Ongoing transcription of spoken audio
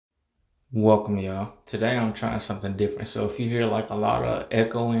Welcome, y'all. Today I'm trying something different. So if you hear like a lot of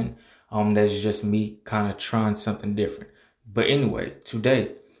echoing, that's just me kind of trying something different. But anyway,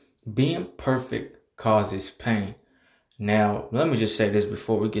 today, being perfect causes pain. Now, let me just say this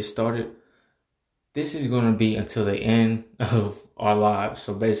before we get started. This is going to be until the end of our lives.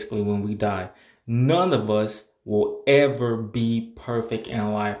 So basically, when we die, none of us will ever be perfect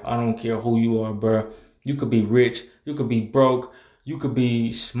in life. I don't care who you are, bro. You could be rich, you could be broke, you could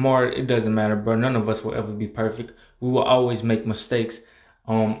be smart. It doesn't matter, bro. None of us will ever be perfect. We will always make mistakes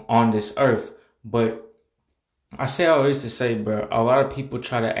on this earth. But I say all this to say, bro, a lot of people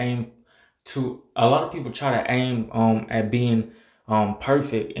try to aim at being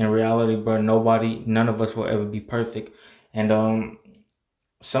perfect. In reality, bro, none of us will ever be perfect. And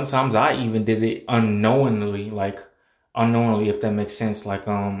sometimes I even did it unknowingly, if that makes sense. For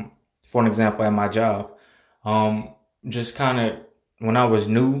an example, at my job, just kind of when I was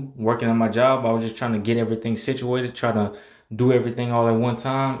new working at my job, I was just trying to get everything situated, trying to do everything all at one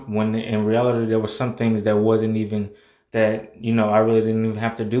time. When in reality, there were some things that wasn't even that I really didn't even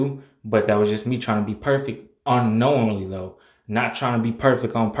have to do, but that was just me trying to be perfect unknowingly, though, not trying to be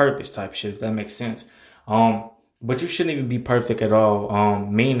perfect on purpose type shit. If that makes sense. But you shouldn't even be perfect at all.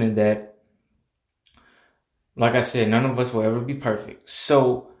 Meaning that, like I said, none of us will ever be perfect.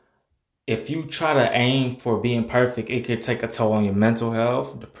 So if you try to aim for being perfect, it could take a toll on your mental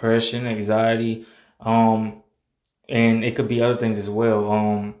health, depression, anxiety, and it could be other things as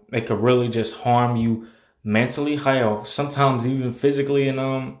well. It could really just harm you mentally, hell, sometimes even physically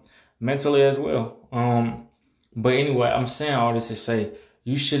and mentally as well. But anyway, I'm saying all this to say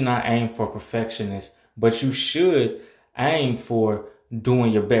you should not aim for perfectionist, but you should aim for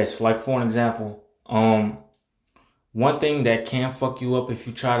doing your best. Like for an example, one thing that can fuck you up if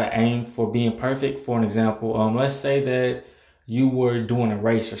you try to aim for being perfect. For an example, let's say that you were doing a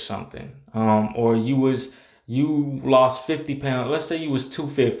race or something, or you lost 50 pounds. Let's say you was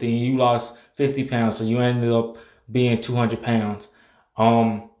 250 and you lost 50 pounds, so you ended up being 200 pounds.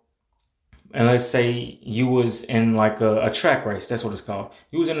 And let's say you was in like a track race. That's what it's called.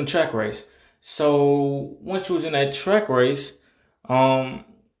 You was in a track race. So once you was in that track race, um,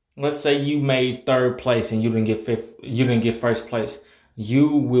 let's say you made third place and you didn't get first place. You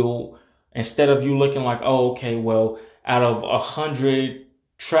will, instead of you looking like, oh, okay, well, out of 100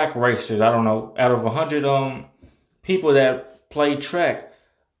 track racers, I don't know, out of 100 people that play track,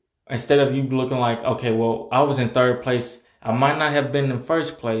 instead of you looking like, okay, well, I was in third place. I might not have been in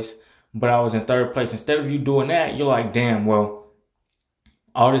first place, but I was in third place. Instead of you doing that, you're like, damn, well,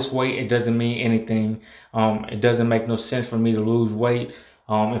 all this weight, it doesn't mean anything. It doesn't make no sense for me to lose weight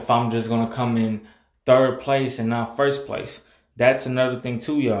if I'm just going to come in third place and not first place. That's another thing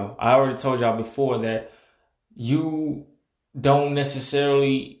too, y'all. I already told y'all before that you don't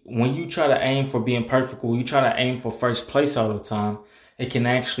necessarily, when you try to aim for being perfect, when you try to aim for first place all the time, it can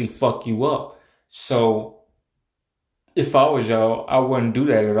actually fuck you up. So if I was y'all, I wouldn't do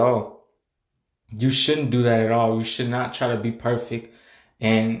that at all. You shouldn't do that at all. You should not try to be perfect.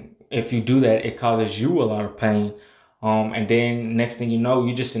 And if you do that, it causes you a lot of pain. And then next thing you know,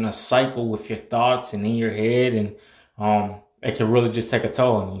 you're just in a cycle with your thoughts and in your head, and it can really just take a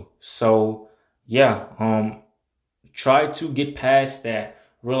toll on you. So yeah, try to get past that.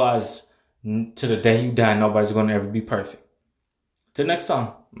 Realize to the day you die, nobody's going to ever be perfect. Till next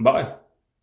time. Bye.